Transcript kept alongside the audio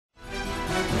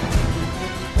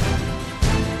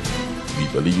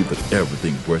believe that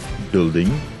everything worth building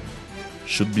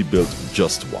should be built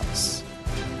just once.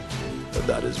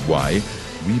 That is why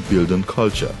we build on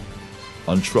culture,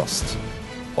 on trust,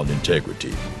 on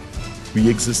integrity. We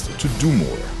exist to do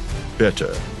more,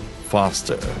 better,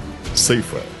 faster,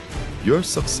 safer. Your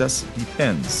success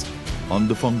depends on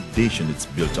the foundation it's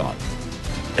built on.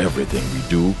 Everything we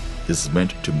do is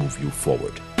meant to move you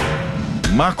forward.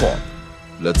 Mark on.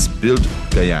 Let's build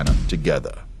Guyana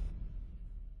together.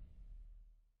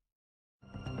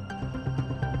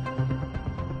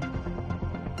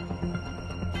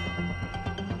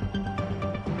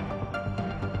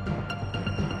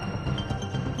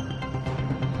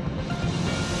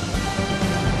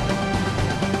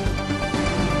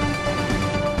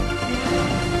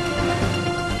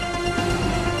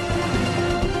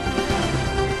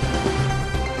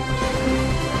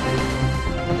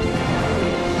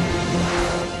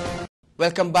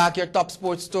 Welcome back. Your top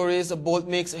sports stories. Bolt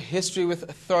makes history with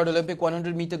third Olympic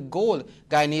 100-meter gold.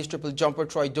 Guyanese triple jumper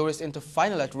Troy Doris into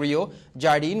final at Rio.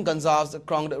 Jardine Gonzalez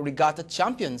crowned regatta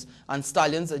champions. And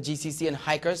Stallions, GCC and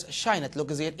Hikers shine at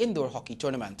Lucozade Indoor Hockey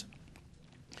Tournament.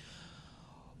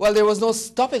 Well, there was no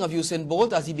stopping of Usain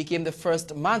Bolt as he became the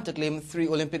first man to claim 3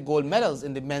 Olympic gold medals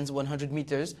in the men's 100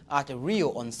 meters at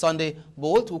Rio on Sunday.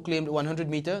 Bolt, who claimed 100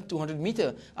 meter, 200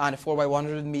 meter and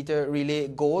 4x100 meter relay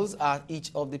golds at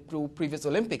each of the previous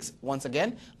Olympics, once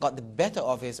again got the better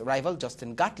of his rival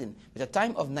Justin Gatlin with a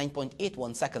time of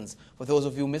 9.81 seconds. For those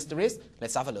of you who missed the race,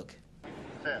 let's have a look.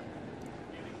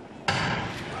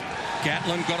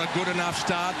 Gatlin got a good enough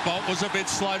start. Bolt was a bit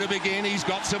slow to begin. He's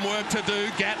got some work to do.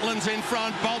 Gatlin's in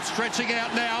front. Bolt stretching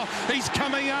out now. He's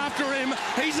coming after him.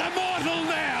 He's immortal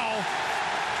now.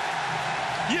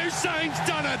 Usain's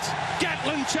done it.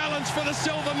 Gatlin challenge for the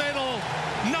silver medal.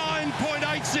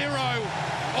 9.80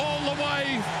 all the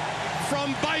way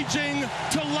from Beijing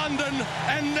to London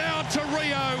and now to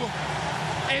Rio.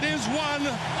 It is one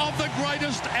of the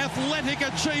greatest athletic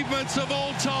achievements of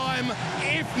all time,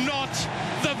 if not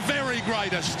the very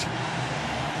greatest.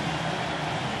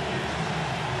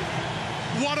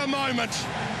 What a moment.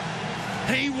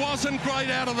 He wasn't great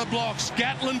out of the blocks.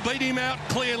 Gatlin beat him out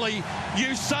clearly.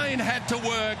 Usain had to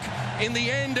work. In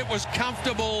the end, it was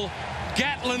comfortable.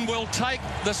 Gatlin will take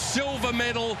the silver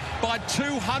medal by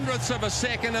 200ths of a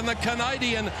second, and the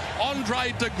Canadian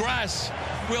Andre de Grasse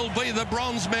will be the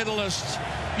bronze medalist.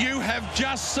 You have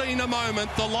just seen a moment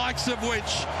the likes of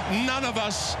which none of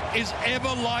us is ever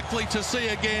likely to see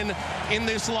again in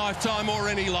this lifetime or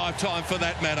any lifetime for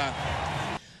that matter.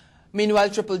 Meanwhile,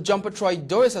 triple jumper Troy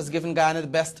Doris has given Guyana the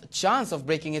best chance of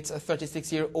breaking its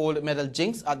 36-year-old medal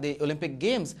jinx at the Olympic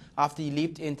Games after he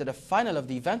leaped into the final of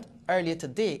the event earlier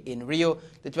today in Rio.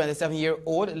 The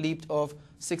 27-year-old leap of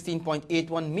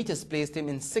 16.81 meters placed him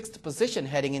in 6th position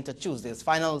heading into Tuesday's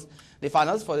finals. The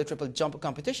finals for the triple jump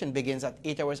competition begins at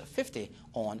 8 hours 50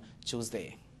 on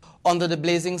Tuesday. Under the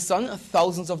blazing sun,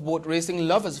 thousands of boat racing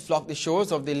lovers flocked the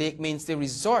shores of the Lake Mainstay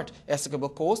Resort,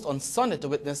 Essequibo Coast, on Sunday to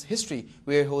witness history,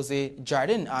 where Jose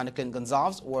Jardin and Clint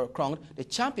Gonzalez were crowned the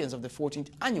champions of the 14th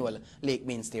annual Lake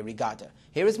Mainstay Regatta.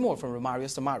 Here is more from Romario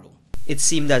Samaru. It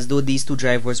seemed as though these two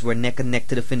drivers were neck and neck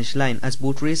to the finish line as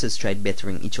both racers tried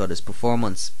bettering each other's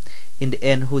performance. In the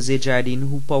end, Jose Jardin,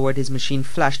 who powered his machine,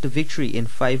 flashed the victory in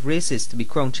 5 races to be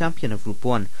crowned champion of Group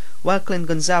 1, while Clint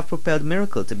Gonzalez propelled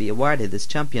Miracle to be awarded as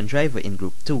champion driver in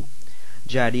Group 2.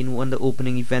 Jardin won the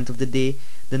opening event of the day,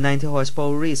 the 90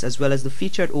 horsepower race, as well as the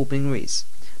featured opening race,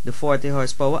 the 40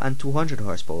 horsepower and 200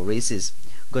 horsepower races.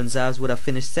 Gonzalez would have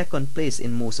finished second place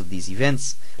in most of these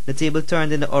events. The table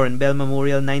turned in the Oren Bell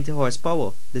Memorial 90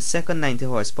 horsepower, the second 90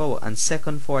 horsepower and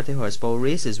second 40 horsepower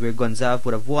races, where Gonzalez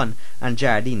would have won and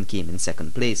Jardin came in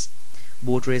second place.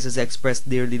 Both racers expressed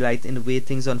their delight in the way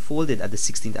things unfolded at the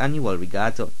 16th annual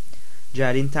regatta.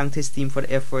 Jardin thanked his team for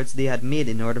the efforts they had made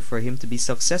in order for him to be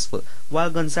successful, while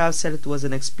Gonzalez said it was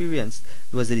an experience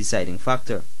that was the deciding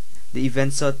factor. The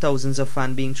event saw thousands of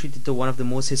fans being treated to one of the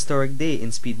most historic days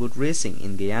in speedboat racing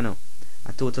in Guyana.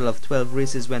 A total of 12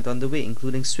 races went underway,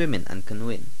 including swimming and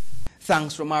canoeing.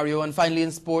 Thanks, Romario. And finally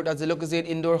in sport, as the Lucozade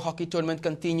Indoor Hockey Tournament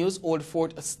continues, Old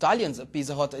Fort Stallions,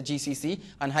 Pizza Hut GCC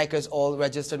and Hikers all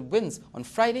registered wins on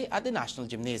Friday at the National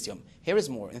Gymnasium. Here is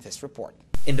more in this report.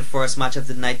 In the first match of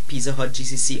the night, Pizza Hut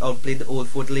GCC outplayed the Old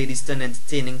Fort ladies to an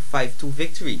entertaining 5-2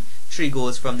 victory. 3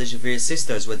 goals from the Javier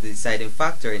sisters were the deciding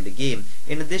factor in the game,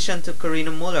 in addition to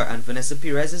Karina Muller and Vanessa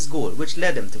Perez's goal, which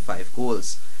led them to 5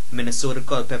 goals. Minnesota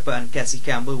Culpepper and Cassie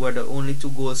Campbell were the only 2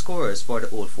 goal scorers for the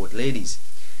Old Fort ladies.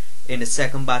 In the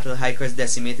second battle, Hikers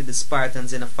decimated the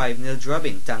Spartans in a 5-0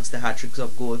 drubbing thanks to hat-tricks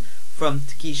of goal from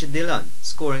Takesha Dillon,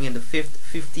 scoring in the 5th,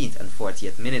 15th and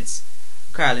 40th minutes.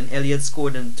 Carolyn Elliott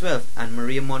scored in the 12th and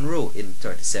Maria Monroe in the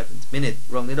 37th minute,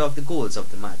 rounded off the goals of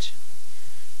the match.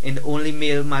 In the only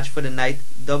male match for the night,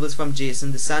 doubles from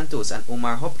Jason DeSantos and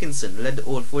Omar Hopkinson led the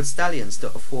Old Fort Stallions to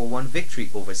a 4-1 victory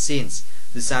over Saints.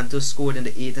 DeSantos scored in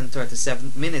the 8th and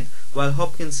 37th minute, while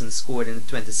Hopkinson scored in the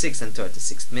 26th and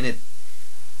 36th minute.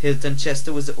 Hilton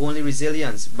Chester was the only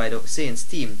resilience by the Saints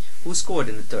team, who scored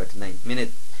in the 39th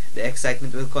minute. The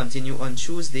excitement will continue on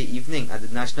Tuesday evening at the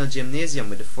National Gymnasium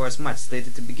with the first match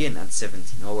slated to begin at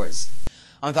 17 hours.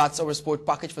 And that's our sport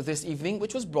package for this evening,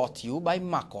 which was brought to you by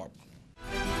Macorp.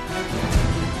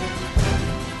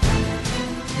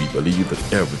 We believe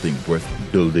that everything worth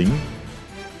building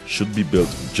should be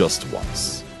built just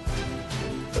once.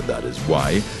 That is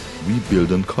why we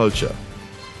build on culture,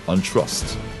 on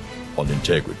trust, on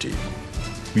integrity.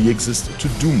 We exist to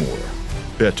do more,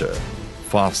 better,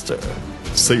 faster,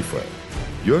 safer.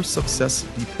 Your success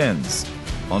depends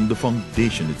on the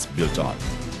foundation it's built on.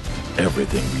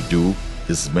 Everything we do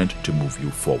is meant to move you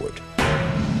forward.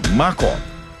 Macorp,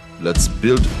 let's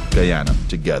build Guyana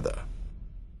together.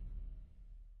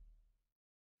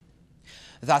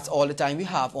 That's all the time we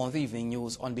have on the evening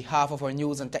news. On behalf of our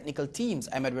news and technical teams,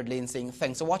 I'm Edward Lane saying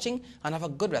thanks for watching and have a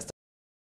good rest of